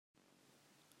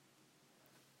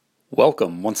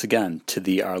Welcome once again to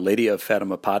the Our Lady of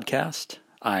Fatima podcast.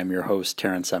 I'm your host,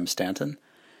 Terrence M. Stanton,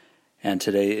 and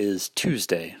today is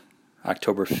Tuesday,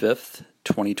 October 5th,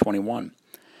 2021.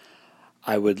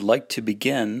 I would like to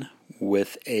begin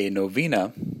with a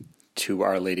novena to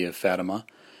Our Lady of Fatima.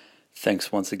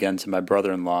 Thanks once again to my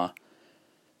brother-in-law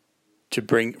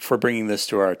for bringing this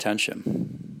to our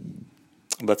attention.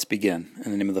 Let's begin.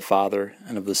 In the name of the Father,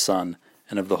 and of the Son,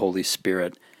 and of the Holy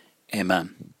Spirit.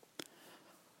 Amen.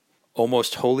 O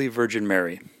most holy Virgin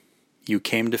Mary, you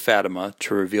came to Fatima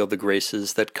to reveal the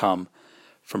graces that come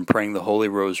from praying the Holy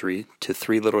Rosary to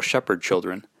three little shepherd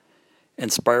children.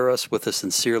 Inspire us with a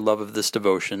sincere love of this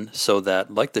devotion so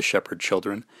that, like the shepherd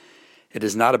children, it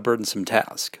is not a burdensome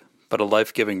task, but a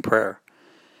life-giving prayer.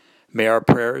 May our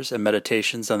prayers and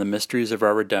meditations on the mysteries of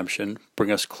our redemption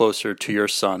bring us closer to your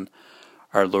Son,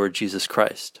 our Lord Jesus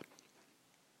Christ.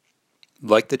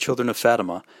 Like the children of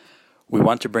Fatima, we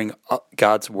want to bring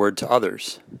God's word to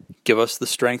others. Give us the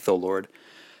strength, O Lord,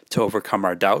 to overcome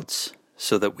our doubts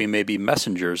so that we may be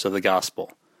messengers of the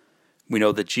gospel. We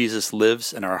know that Jesus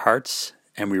lives in our hearts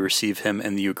and we receive him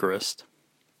in the Eucharist.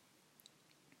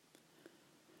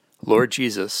 Lord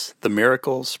Jesus, the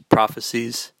miracles,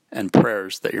 prophecies, and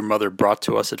prayers that your mother brought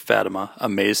to us at Fatima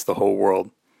amazed the whole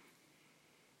world.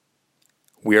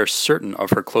 We are certain of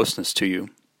her closeness to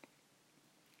you.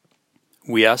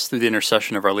 We ask through the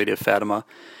intercession of Our Lady of Fatima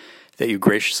that you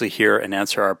graciously hear and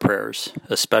answer our prayers,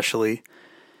 especially,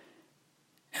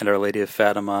 and Our Lady of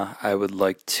Fatima, I would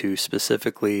like to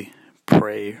specifically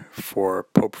pray for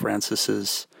Pope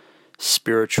Francis's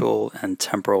spiritual and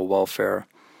temporal welfare,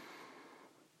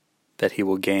 that he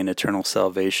will gain eternal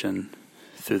salvation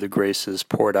through the graces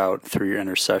poured out through your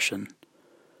intercession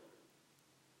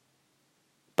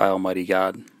by Almighty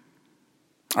God.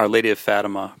 Our Lady of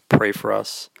Fatima, pray for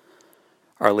us.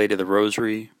 Our Lady of the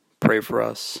Rosary, pray for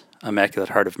us. Immaculate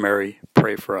Heart of Mary,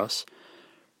 pray for us.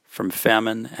 From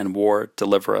famine and war,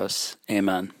 deliver us.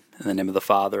 Amen. In the name of the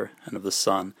Father, and of the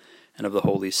Son, and of the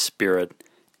Holy Spirit.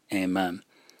 Amen.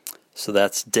 So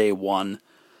that's day one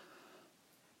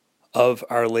of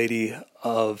Our Lady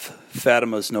of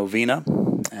Fatima's novena.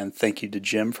 And thank you to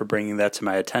Jim for bringing that to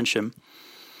my attention.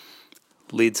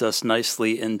 Leads us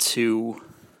nicely into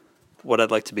what I'd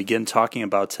like to begin talking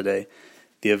about today.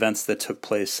 The events that took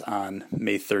place on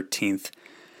May 13th,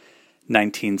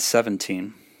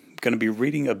 1917. I'm going to be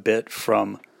reading a bit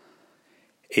from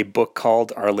a book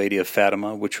called Our Lady of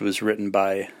Fatima, which was written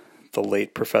by the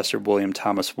late Professor William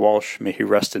Thomas Walsh. May he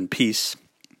rest in peace.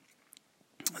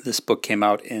 This book came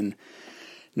out in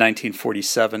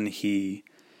 1947. He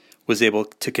was able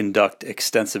to conduct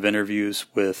extensive interviews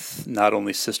with not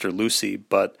only Sister Lucy,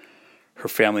 but her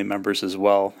family members as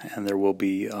well. And there will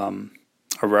be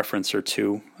a reference or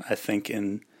two, I think,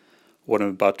 in what I'm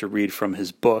about to read from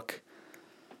his book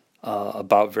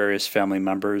about various family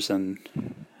members and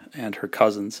her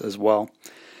cousins as well.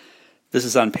 This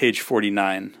is on page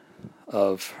 49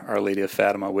 of Our Lady of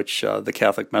Fatima, which the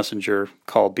Catholic Messenger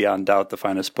called beyond doubt the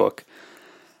finest book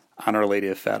on Our Lady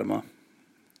of Fatima.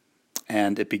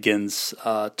 And it begins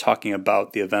talking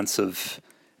about the events of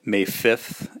May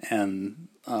 5th and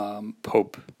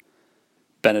Pope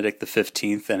Benedict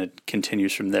XV, and it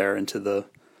continues from there into the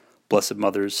Blessed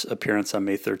Mother's appearance on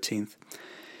May 13th.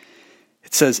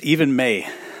 It says, even May,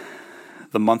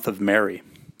 the month of Mary,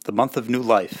 the month of new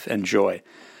life and joy,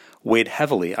 weighed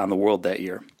heavily on the world that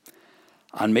year.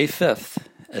 On May 5th,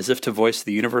 as if to voice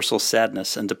the universal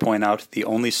sadness and to point out the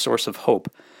only source of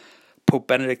hope, Pope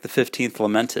Benedict XV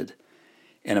lamented,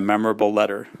 in a memorable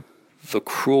letter, the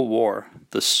cruel war,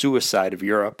 the suicide of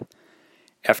Europe.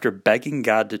 After begging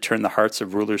God to turn the hearts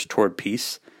of rulers toward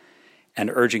peace,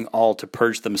 and urging all to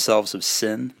purge themselves of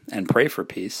sin and pray for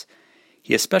peace,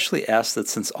 he especially asked that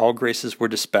since all graces were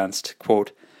dispensed,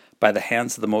 quote, by the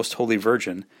hands of the Most Holy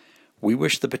Virgin, we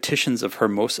wish the petitions of her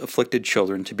most afflicted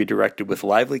children to be directed with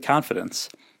lively confidence,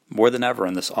 more than ever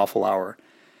in this awful hour,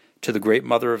 to the great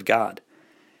Mother of God.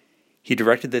 He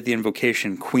directed that the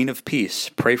invocation, Queen of Peace,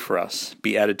 pray for us,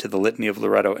 be added to the Litany of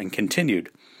Loretto, and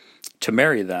continued, to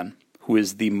Mary, then, who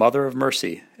is the Mother of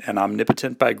Mercy and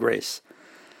omnipotent by grace,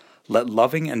 let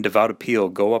loving and devout appeal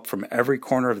go up from every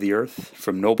corner of the earth,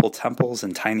 from noble temples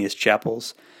and tiniest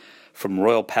chapels, from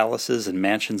royal palaces and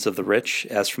mansions of the rich,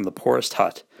 as from the poorest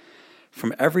hut,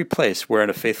 from every place wherein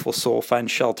a faithful soul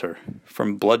finds shelter,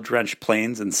 from blood-drenched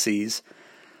plains and seas.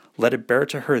 Let it bear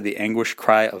to her the anguished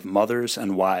cry of mothers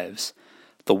and wives,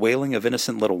 the wailing of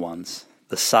innocent little ones,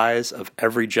 the sighs of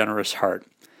every generous heart,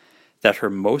 that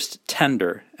her most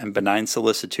tender and benign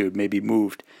solicitude may be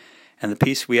moved, and the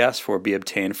peace we ask for be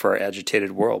obtained for our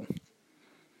agitated world.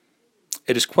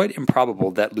 It is quite improbable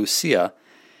that Lucia,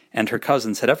 and her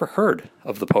cousins had ever heard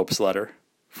of the Pope's letter,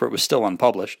 for it was still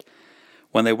unpublished,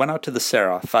 when they went out to the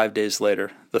Serra 5 days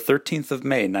later, the 13th of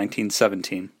May,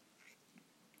 1917.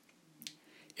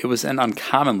 It was an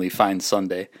uncommonly fine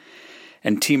Sunday,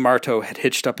 and T. Marto had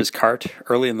hitched up his cart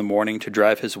early in the morning to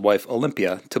drive his wife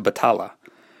Olympia to Battala,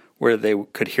 where they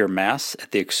could hear Mass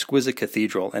at the exquisite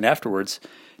cathedral and afterwards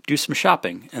do some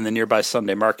shopping in the nearby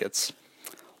Sunday markets.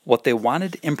 What they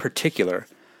wanted in particular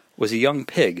was a young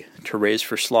pig to raise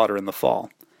for slaughter in the fall.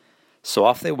 So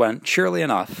off they went, cheerily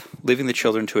enough, leaving the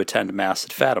children to attend Mass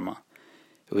at Fatima.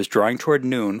 It was drawing toward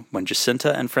noon when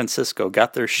Jacinta and Francisco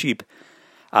got their sheep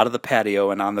out of the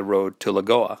patio and on the road to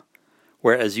Lagoa,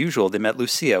 where as usual they met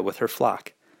Lucia with her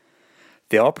flock.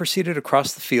 They all proceeded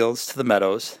across the fields to the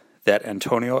meadows that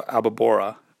Antonio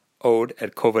Albabora owed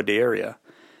at Covadonga.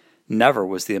 Never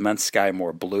was the immense sky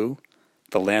more blue,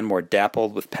 the land more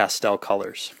dappled with pastel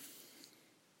colors.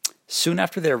 Soon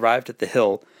after they arrived at the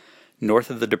hill north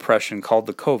of the depression called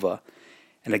the Cova,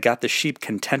 and had got the sheep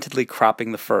contentedly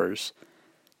cropping the furze,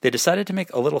 they decided to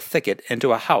make a little thicket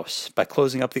into a house by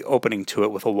closing up the opening to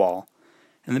it with a wall,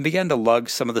 and then began to lug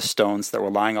some of the stones that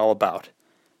were lying all about,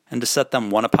 and to set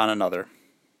them one upon another.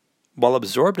 While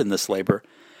absorbed in this labor,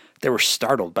 they were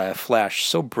startled by a flash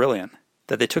so brilliant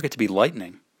that they took it to be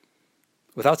lightning.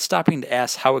 Without stopping to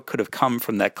ask how it could have come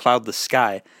from that cloudless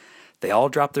sky, they all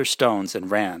dropped their stones and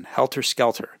ran,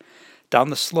 helter-skelter, down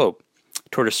the slope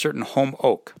toward a certain holm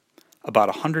oak, about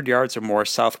 100 yards or more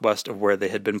southwest of where they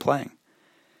had been playing.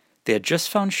 They had just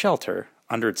found shelter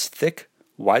under its thick,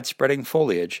 wide-spreading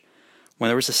foliage when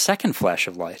there was a second flash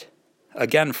of light.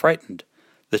 Again frightened,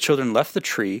 the children left the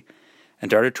tree and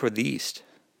darted toward the east,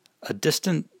 a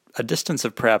distance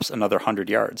of perhaps another 100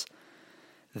 yards.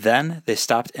 Then they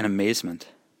stopped in amazement,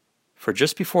 for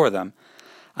just before them,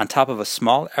 on top of a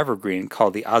small evergreen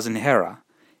called the azinjera,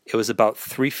 it was about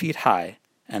 3 feet high,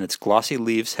 and its glossy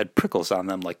leaves had prickles on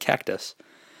them like cactus.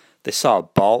 They saw a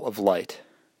ball of light,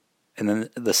 and in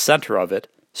the center of it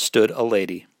stood a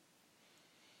lady.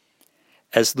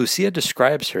 As Lucia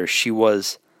describes her, she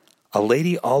was a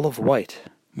lady all of white,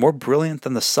 more brilliant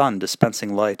than the sun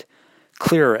dispensing light,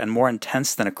 clearer and more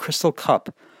intense than a crystal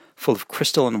cup full of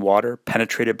crystalline water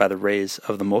penetrated by the rays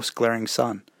of the most glaring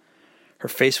sun. Her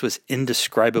face was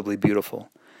indescribably beautiful,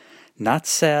 not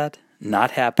sad,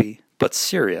 not happy, but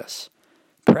serious,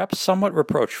 perhaps somewhat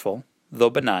reproachful, though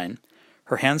benign,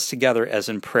 her hands together as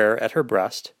in prayer at her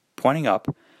breast, pointing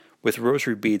up, with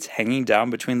rosary beads hanging down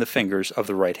between the fingers of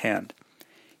the right hand.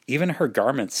 Even her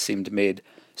garments seemed made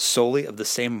solely of the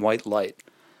same white light,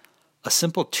 a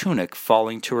simple tunic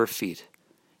falling to her feet,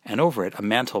 and over it a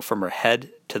mantle from her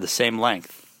head to the same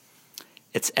length,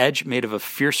 its edge made of a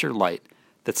fiercer light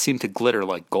that seemed to glitter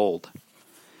like gold.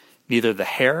 Neither the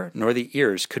hair nor the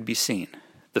ears could be seen.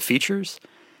 The features?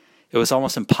 It was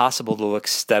almost impossible to look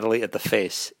steadily at the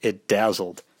face. It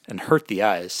dazzled and hurt the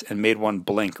eyes and made one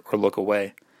blink or look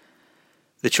away.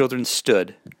 The children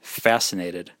stood,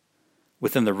 fascinated,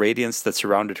 within the radiance that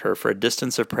surrounded her for a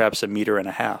distance of perhaps 1.5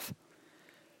 meters.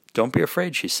 "Don't be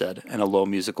afraid," she said, in a low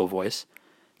musical voice,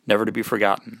 never to be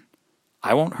forgotten.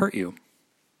 "I won't hurt you."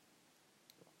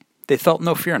 They felt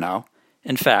no fear now,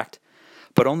 in fact,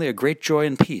 but only a great joy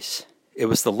and peace. It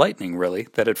was the lightning, really,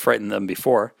 that had frightened them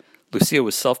before. Lucia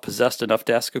was self-possessed enough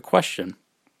to ask a question.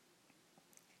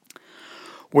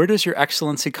 "Where does your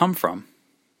excellency come from?"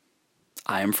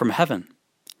 "I am from heaven."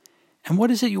 "And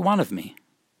what is it you want of me?"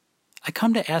 "I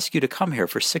come to ask you to come here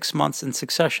for 6 months in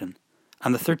succession,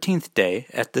 on the 13th day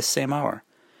at this same hour.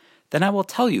 Then I will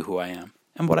tell you who I am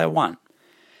and what I want,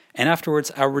 and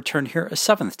afterwards I will return here a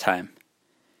 7th time.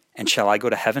 And shall I go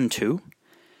to heaven too?"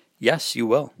 "Yes, you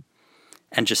will."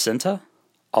 "And Jacinta?"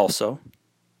 "Also."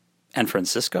 "And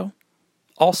Francisco?"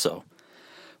 "Also.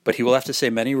 But he will have to say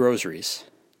many rosaries."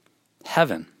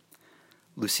 Heaven!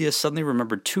 Lucia suddenly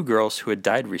remembered 2 girls who had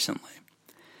died recently.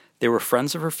 They were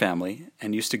friends of her family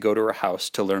and used to go to her house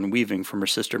to learn weaving from her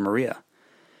sister Maria.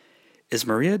 "Is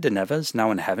Maria de Neves now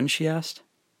in heaven?" she asked.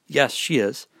 "Yes, she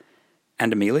is."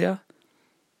 "And Amelia?"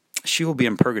 "She will be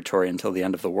in purgatory until the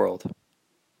end of the world."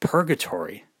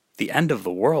 Purgatory! The end of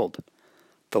the world!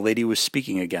 The lady was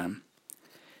speaking again.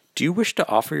 "Do you wish to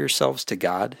offer yourselves to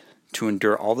God, to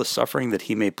endure all the suffering that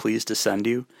He may please to send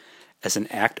you, as an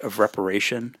act of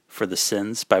reparation for the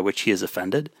sins by which He is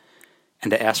offended,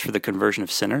 and to ask for the conversion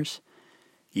of sinners?"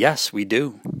 "Yes, we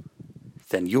do."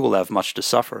 "Then you will have much to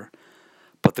suffer,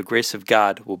 but the grace of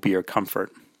God will be your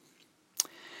comfort."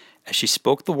 As she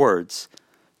spoke the words,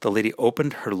 the lady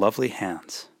opened her lovely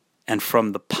hands, and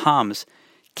from the palms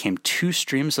came 2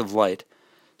 streams of light,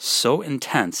 so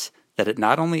intense that it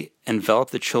not only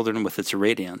enveloped the children with its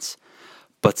radiance,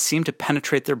 but seemed to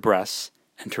penetrate their breasts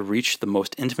and to reach the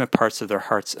most intimate parts of their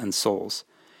hearts and souls,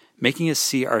 making us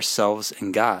see ourselves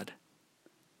in God.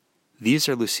 These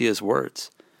are Lucia's words.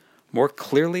 More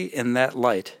clearly in that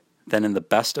light than in the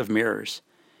best of mirrors,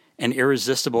 an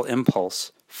irresistible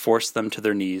impulse forced them to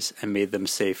their knees and made them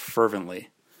say fervently,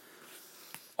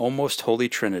 "O most holy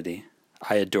Trinity,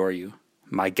 I adore you.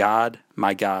 My God,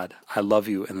 I love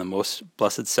you in the most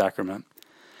blessed sacrament."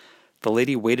 The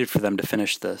lady waited for them to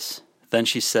finish this. Then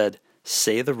she said,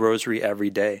 "Say the rosary every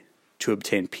day to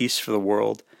obtain peace for the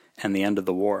world and the end of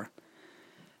the war."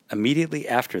 Immediately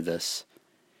after this,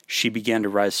 she began to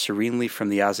rise serenely from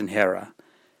the Azenjera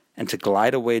and to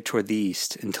glide away toward the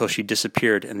east until she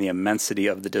disappeared in the immensity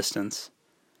of the distance.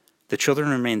 The children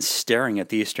remained staring at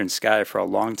the eastern sky for a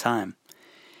long time.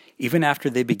 Even after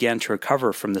they began to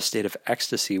recover from the state of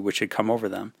ecstasy which had come over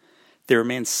them, they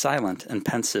remained silent and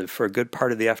pensive for a good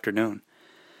part of the afternoon.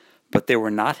 But they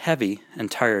were not heavy and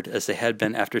tired as they had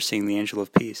been after seeing the angel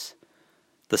of peace.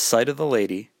 The sight of the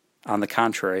lady, on the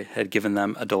contrary, had given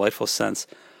them a delightful sense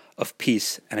of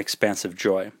peace and expansive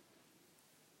joy,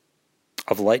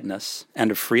 of lightness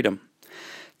and of freedom.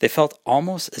 They felt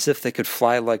almost as if they could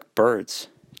fly like birds.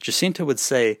 Jacinta would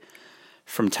say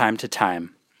from time to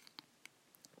time,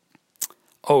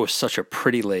 "Oh, such a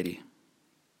pretty lady."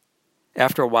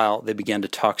 After a while, they began to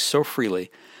talk so freely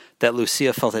that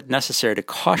Lucia felt it necessary to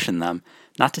caution them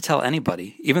not to tell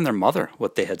anybody, even their mother,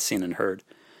 what they had seen and heard.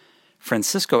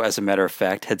 Francisco, as a matter of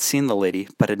fact, had seen the lady,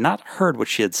 but had not heard what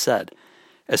she had said,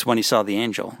 as when he saw the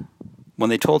angel.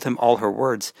 When they told him all her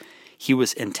words, he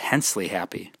was intensely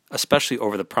happy, especially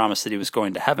over the promise that he was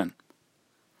going to heaven.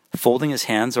 Folding his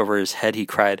hands over his head, he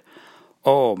cried,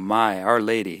 "Oh, my, Our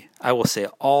Lady, I will say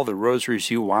all the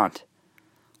rosaries you want."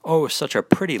 "Oh, such a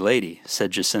pretty lady,"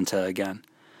 said Jacinta again.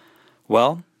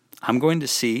 "Well, I'm going to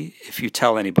see if you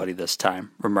tell anybody this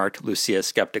time," remarked Lucia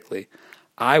skeptically.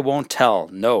 "I won't tell.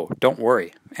 No, don't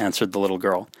worry," answered the little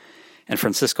girl, and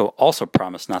Francisco also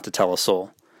promised not to tell a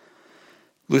soul.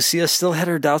 Lucia still had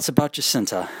her doubts about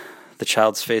Jacinta. The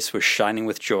child's face was shining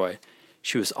with joy.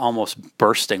 She was almost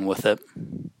bursting with it.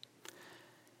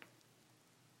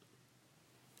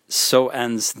 So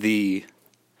ends the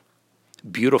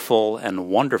beautiful and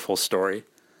wonderful story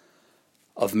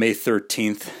of May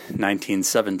 13th,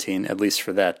 1917, at least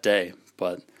for that day,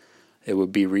 but it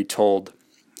would be retold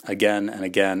again and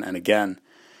again and again.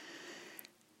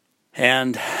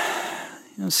 And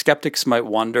skeptics might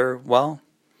wonder, well,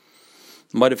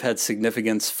 might have had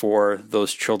significance for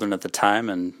those children at the time,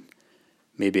 and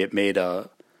maybe it made a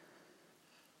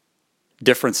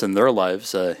difference in their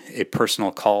lives, a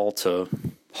personal call to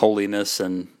holiness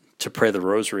and to pray the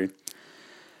rosary.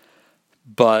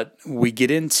 But we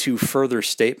get into further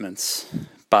statements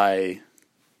by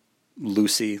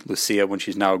Lucia, when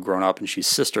she's now grown up, and she's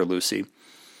Sister Lucy.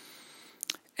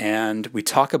 And we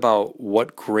talk about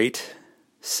what great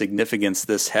significance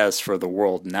this has for the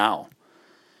world now,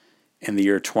 in the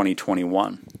year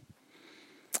 2021.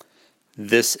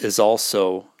 This is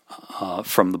also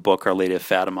from the book Our Lady of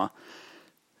Fatima,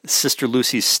 Sister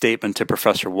Lucy's statement to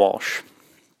Professor Walsh.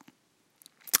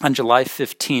 On July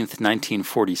 15th,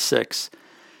 1946,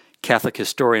 Catholic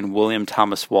historian William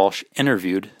Thomas Walsh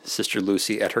interviewed Sister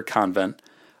Lucy at her convent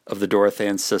of the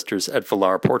Dorothean Sisters at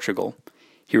Vilar, Portugal.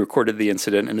 He recorded the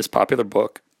incident in his popular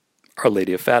book, Our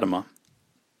Lady of Fatima.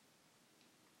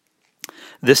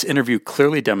 This interview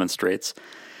clearly demonstrates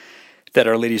that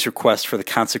Our Lady's request for the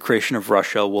consecration of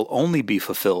Russia will only be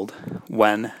fulfilled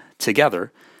when,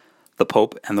 together, the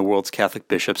Pope and the world's Catholic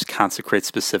bishops consecrate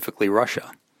specifically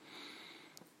Russia.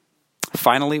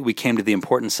 Finally, we came to the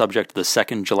important subject of the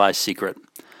Second July Secret,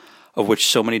 of which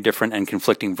so many different and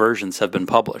conflicting versions have been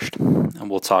published. And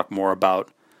we'll talk more about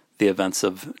the events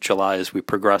of July as we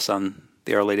progress on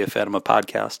the Our Lady of Fatima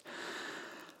podcast.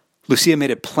 Lucia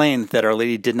made it plain that Our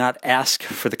Lady did not ask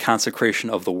for the consecration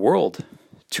of the world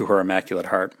to her Immaculate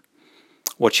Heart.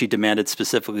 What she demanded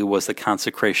specifically was the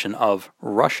consecration of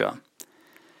Russia.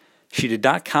 She did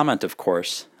not comment, of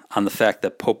course, on the fact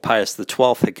that Pope Pius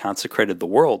XII had consecrated the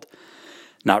world,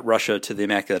 not Russia, to the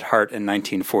Immaculate Heart in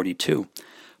 1942,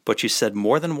 but she said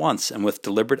more than once and with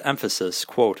deliberate emphasis,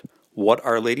 quote, "What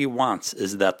Our Lady wants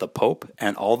is that the Pope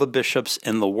and all the bishops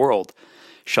in the world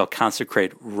shall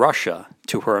consecrate Russia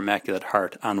to her Immaculate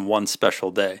Heart on one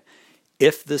special day.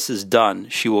 If this is done,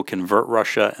 she will convert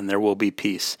Russia and there will be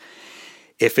peace.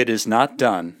 If it is not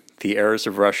done, the errors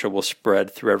of Russia will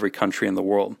spread through every country in the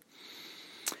world."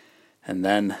 And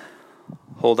then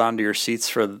hold on to your seats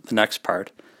for the next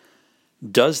part.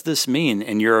 Does this mean,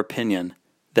 in your opinion,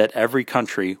 that every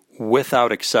country,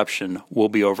 without exception, will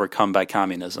be overcome by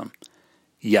communism?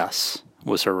 Yes,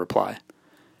 was her reply.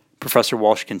 Professor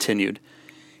Walsh continued,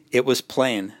 It was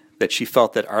plain that she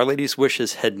felt that Our Lady's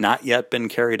wishes had not yet been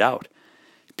carried out.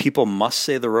 People must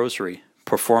say the rosary,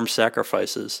 perform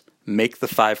sacrifices, make the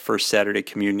 5 First Saturday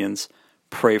communions,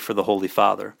 pray for the Holy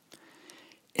Father.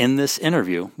 In this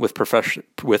interview with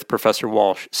Professor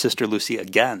Walsh, Sister Lucy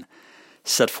again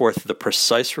set forth the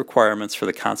precise requirements for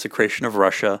the consecration of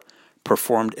Russia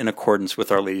performed in accordance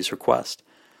with Our Lady's request.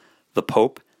 The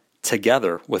Pope,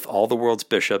 together with all the world's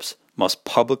bishops, must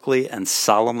publicly and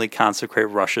solemnly consecrate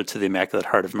Russia to the Immaculate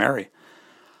Heart of Mary.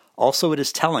 Also, it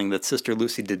is telling that Sister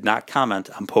Lucy did not comment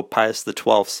on Pope Pius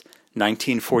XII's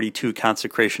 1942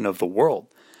 consecration of the world.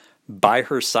 By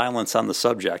her silence on the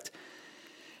subject,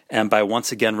 and by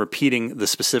once again repeating the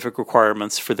specific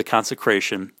requirements for the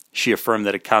consecration, she affirmed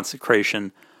that a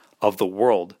consecration of the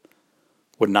world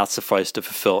would not suffice to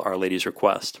fulfill Our Lady's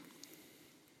request.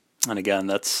 And again,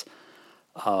 that's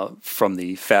from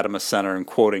the Fatima Center, and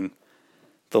quoting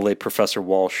the late Professor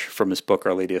Walsh from his book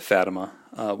Our Lady of Fatima,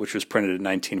 which was printed in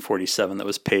 1947. That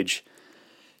was page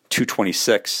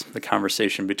 226, the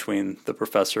conversation between the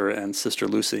professor and Sister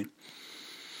Lucy.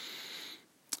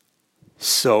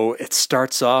 So it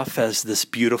starts off as this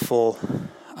beautiful,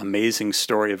 amazing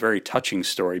story, a very touching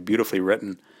story, beautifully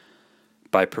written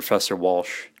by Professor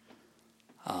Walsh,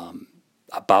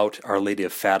 about Our Lady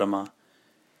of Fatima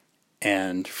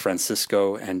and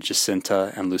Francisco and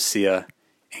Jacinta and Lucia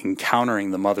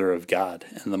encountering the Mother of God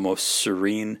in the most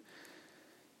serene,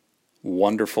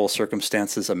 wonderful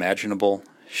circumstances imaginable.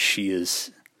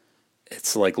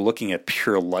 It's like looking at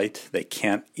pure light. They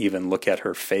can't even look at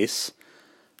her face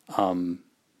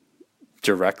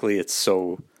directly. It's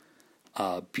so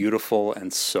beautiful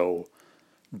and so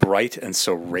bright and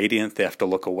so radiant. They have to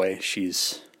look away.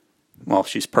 She's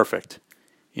perfect.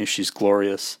 She's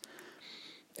glorious,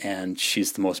 and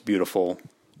she's the most beautiful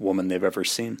woman they've ever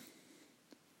seen.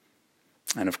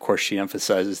 And of course, she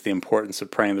emphasizes the importance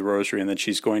of praying the rosary and that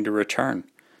she's going to return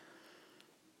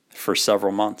for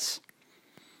several months.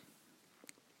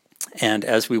 And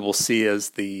as we will see as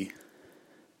the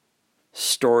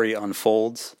story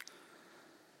unfolds,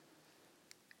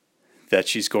 that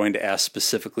she's going to ask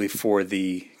specifically for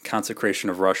the consecration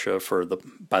of Russia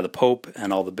by the Pope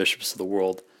and all the bishops of the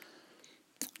world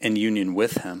in union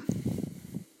with him,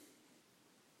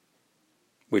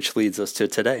 which leads us to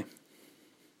today.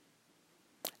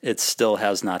 It still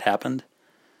has not happened,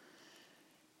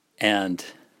 and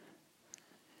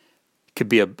it could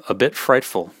be a bit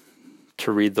frightful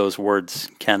to read those words,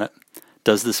 can it?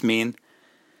 Does this mean,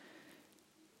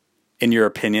 in your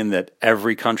opinion, that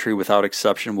every country without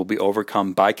exception will be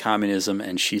overcome by communism?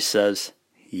 And she says,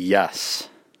 yes.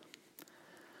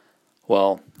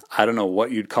 Well, I don't know what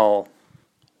you'd call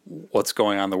what's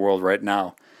going on in the world right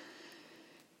now,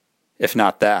 if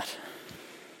not that.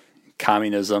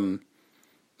 Communism,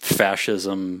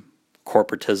 fascism,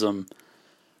 corporatism.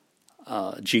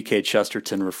 G.K.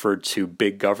 Chesterton referred to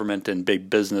big government and big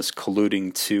business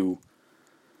colluding to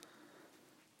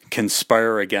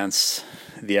conspire against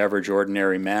the average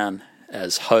ordinary man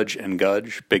as Hudge and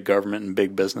Gudge, big government and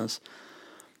big business.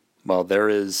 Well, there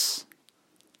is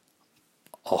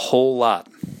a whole lot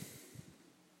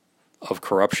of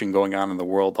corruption going on in the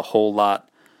world, a whole lot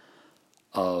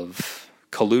of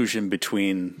collusion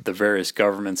between the various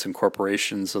governments and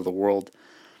corporations of the world.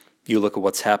 You look at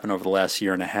what's happened over the last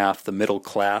year and a half, the middle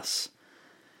class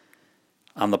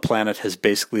on the planet has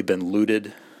basically been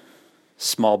looted.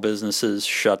 Small businesses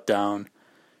shut down,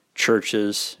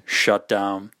 churches shut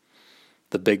down,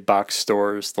 the big box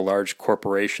stores, the large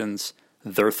corporations,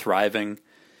 they're thriving.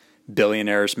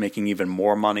 Billionaires making even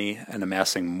more money and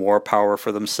amassing more power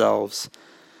for themselves.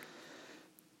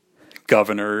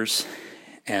 Governors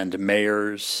and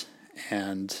mayors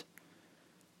and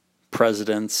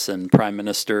presidents and prime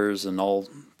ministers and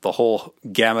the whole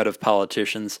gamut of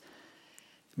politicians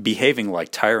behaving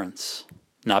like tyrants,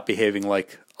 not behaving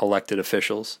like elected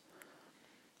officials.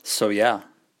 So yeah,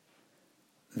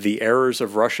 the errors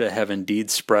of Russia have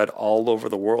indeed spread all over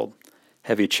the world.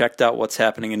 Have you checked out what's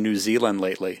happening in New Zealand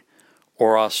lately,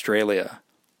 or Australia,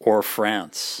 or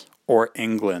France, or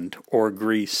England, or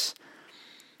Greece?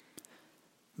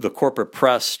 The corporate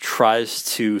press tries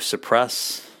to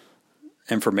suppress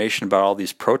information about all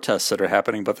these protests that are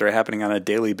happening, but they're happening on a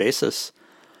daily basis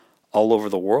all over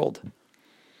the world.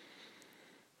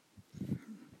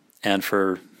 And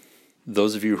for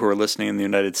those of you who are listening in the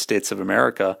United States of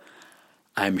America,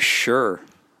 I'm sure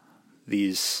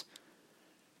these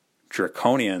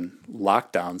draconian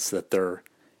lockdowns that they're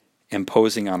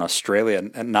imposing on Australia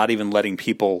and not even letting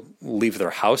people leave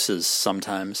their houses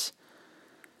sometimes,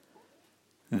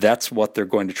 that's what they're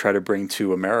going to try to bring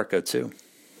to America too.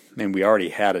 I mean, we already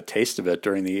had a taste of it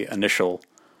during the initial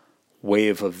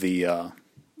wave of the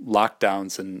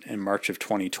lockdowns in March of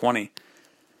 2020,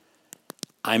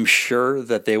 I'm sure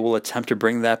that they will attempt to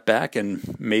bring that back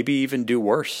and maybe even do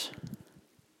worse.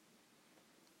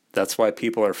 That's why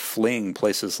people are fleeing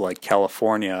places like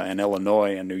California and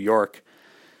Illinois and New York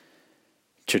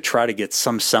to try to get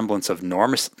some semblance of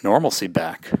normalcy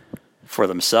back for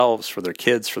themselves, for their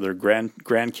kids, for their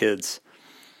grandkids.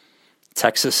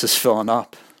 Texas is filling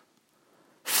up.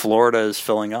 Florida is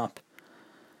filling up.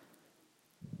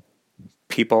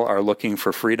 People are looking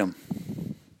for freedom.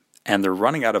 And they're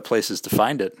running out of places to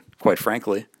find it, quite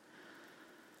frankly.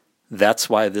 That's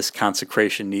why this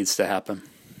consecration needs to happen.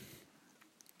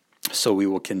 So we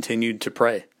will continue to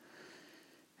pray.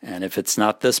 And if it's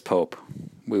not this pope,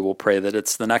 we will pray that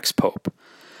it's the next pope.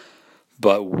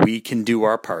 But we can do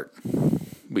our part.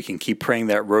 We can keep praying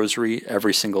that rosary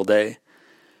every single day.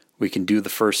 We can do the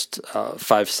first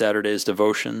 5 Saturdays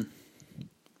devotion.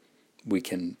 We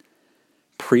can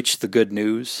preach the good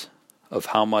news of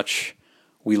how much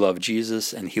we love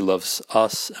Jesus and he loves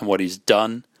us and what he's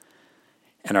done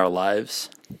in our lives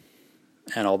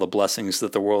and all the blessings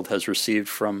that the world has received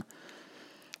from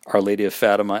Our Lady of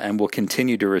Fatima and will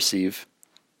continue to receive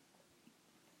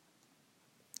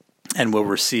and will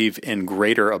receive in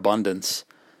greater abundance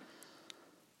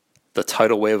the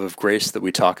tidal wave of grace that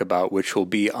we talk about, which will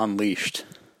be unleashed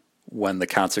when the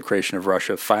consecration of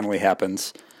Russia finally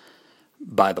happens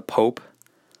by the Pope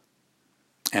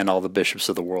and all the bishops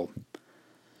of the world.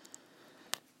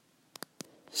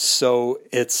 So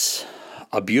it's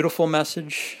a beautiful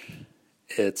message.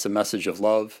 It's a message of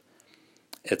love.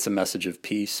 It's a message of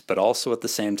peace, but also at the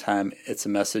same time, it's a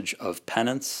message of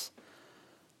penance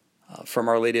from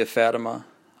Our Lady of Fatima,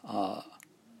 a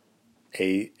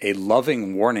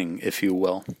loving warning, if you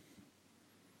will.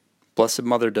 Blessed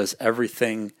Mother does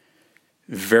everything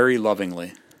very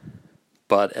lovingly,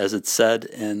 but as it's said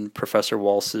in Professor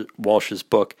Walsh's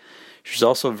book, she's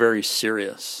also very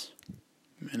serious.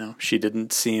 You know, she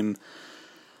didn't seem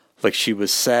like she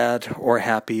was sad or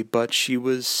happy, but she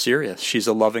was serious. She's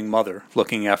a loving mother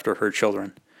looking after her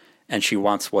children, and she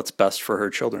wants what's best for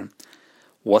her children.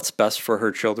 What's best for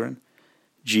her children?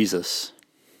 Jesus.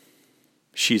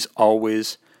 She's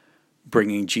always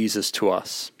bringing Jesus to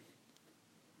us.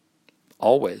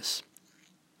 Always.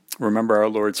 Remember our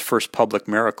Lord's first public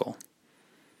miracle,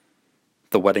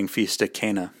 the wedding feast at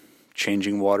Cana,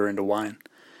 changing water into wine.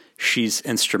 She's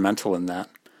instrumental in that.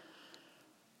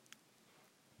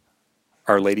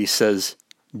 Our Lady says,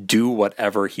 do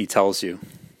whatever he tells you.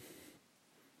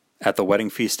 At the wedding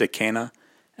feast at Cana,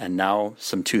 and now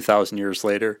some 2,000 years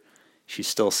later, she's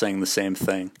still saying the same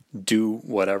thing. Do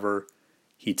whatever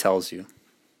he tells you.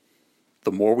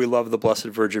 The more we love the Blessed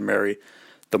Virgin Mary,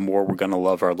 the more we're going to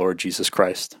love our Lord Jesus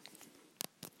Christ.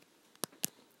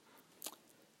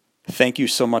 Thank you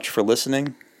so much for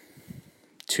listening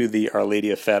to the Our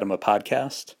Lady of Fatima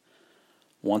podcast.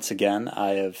 Once again,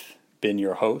 I have been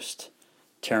your host,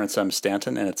 Terrence M.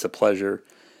 Stanton, and it's a pleasure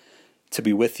to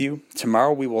be with you.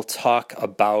 Tomorrow we will talk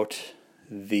about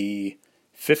the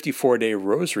 54-day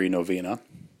Rosary Novena,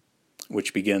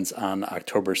 which begins on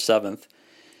October 7th,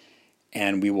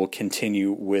 and we will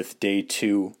continue with day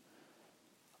 2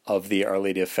 of the Our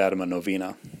Lady of Fatima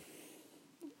Novena.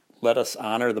 Let us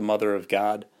honor the Mother of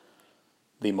God,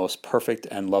 the most perfect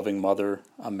and loving mother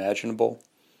imaginable,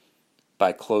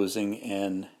 by closing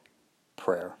in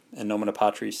prayer. In nomine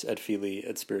Patris et Filii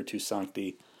et Spiritus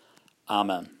Sancti.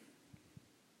 Amen.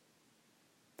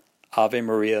 Ave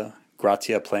Maria,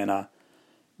 gratia plena,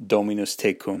 Dominus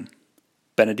tecum,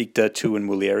 benedicta tu in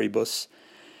mulieribus,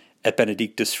 et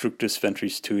benedictus fructus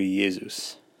ventris tui,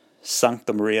 Iesus.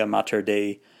 Sancta Maria Mater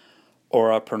Dei,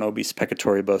 ora pro nobis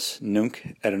peccatoribus,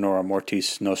 nunc et in hora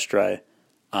mortis nostrae.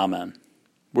 Amen.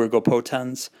 Virgo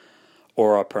potens,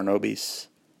 ora pro nobis.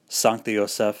 Sancta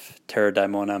Joseph, terra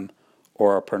daemonem,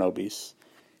 ora pro nobis.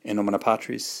 In nomine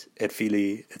Patris et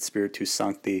Filii et Spiritus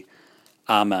Sancti.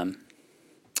 Amen.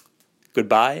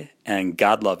 Goodbye, and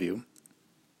God love you.